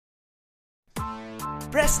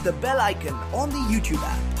press the bell icon on the YouTube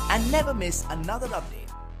app and never miss another update.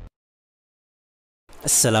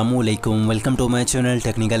 अस्सलामुअलैकुम, welcome to my channel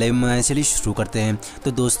technical M. चलिए शुरू करते हैं।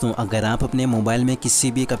 तो दोस्तों, अगर आप अपने मोबाइल में किसी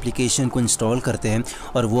भी एक एप्लीकेशन को इंस्टॉल करते हैं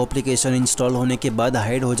और वो एप्लीकेशन इंस्टॉल होने के बाद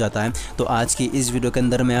हाइड हो जाता है, तो आज की इस वीडियो के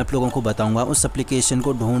अंदर मैं आप लोगों को बताऊंगा उस एप्लीकेशन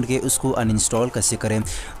को ढूंढ के उसको अनइंस्टॉल कैसे करें।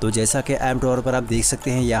 तो जैसा कि ऐप ड्रॉअर पर आप देख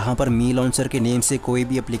सकते हैं, यहाँ पर मी लॉन्चर के नेम से कोई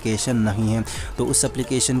भी एप्लीकेशन नहीं है। तो उस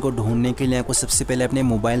एप्लीकेशन को ढूंढने के लिए आपको सबसे पहले अपने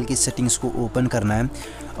मोबाइल की सेटिंग्स को ओपन करना है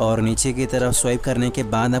और नीचे की तरफ स्वाइप करने के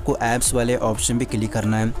बाद आपको ऐप्स वाले ऑप्शन भी क्लिक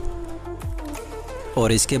करना है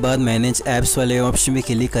और इसके बाद मैनेज ऐप्स वाले ऑप्शन भी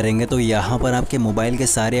क्लिक करेंगे तो यहाँ पर आपके मोबाइल के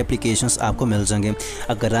सारे एप्लीकेशंस आपको मिल जाएंगे।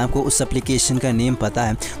 अगर आपको उस एप्लीकेशन का नेम पता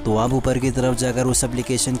है तो आप ऊपर की तरफ जाकर उस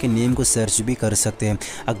एप्लीकेशन के नेम को सर्च भी कर सकते हैं।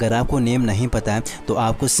 अगर आपको नेम नहीं पता है तो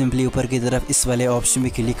आपको सिंपली ऊपर की तरफ इस वाले ऑप्शन भी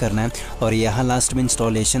क्लिक करना है और यहाँ लास्ट में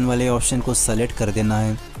इंस्टॉलेशन वाले ऑप्शन को सेलेक्ट कर देना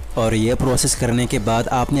है। और यह प्रोसेस करने के बाद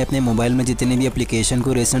आपने अपने मोबाइल में जितने भी एप्लीकेशन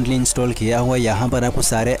को रिसेंटली इंस्टॉल किया हुआ यहाँ पर आपको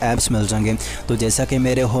सारे ऐप्स मिल जाएंगे। तो जैसा कि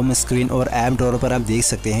मेरे होम स्क्रीन और ऐप ड्रॉअर पर आप देख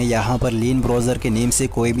सकते हैं, यहाँ पर लीन ब्राउज़र के नेम से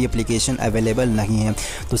कोई भी एप्लीकेशन अवेलेबल नहीं है।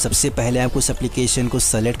 तो सबसे पहले आपको उस एप्लीकेशन को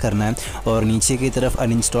सेलेक्ट करना है और नीचे की तरफ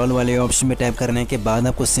अनइंस्टॉल वाले ऑप्शन में टैप करने के बाद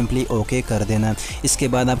आपको सिंपली ओके कर देना है। इसके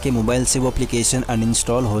बाद आपके मोबाइल से वो एप्लीकेशन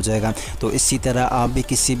अनइंस्टॉल हो जाएगा। तो इसी तरह आप भी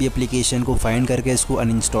किसी भी एप्लीकेशन को फाइंड करके इसको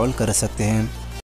अनइंस्टॉल कर सकते हैं।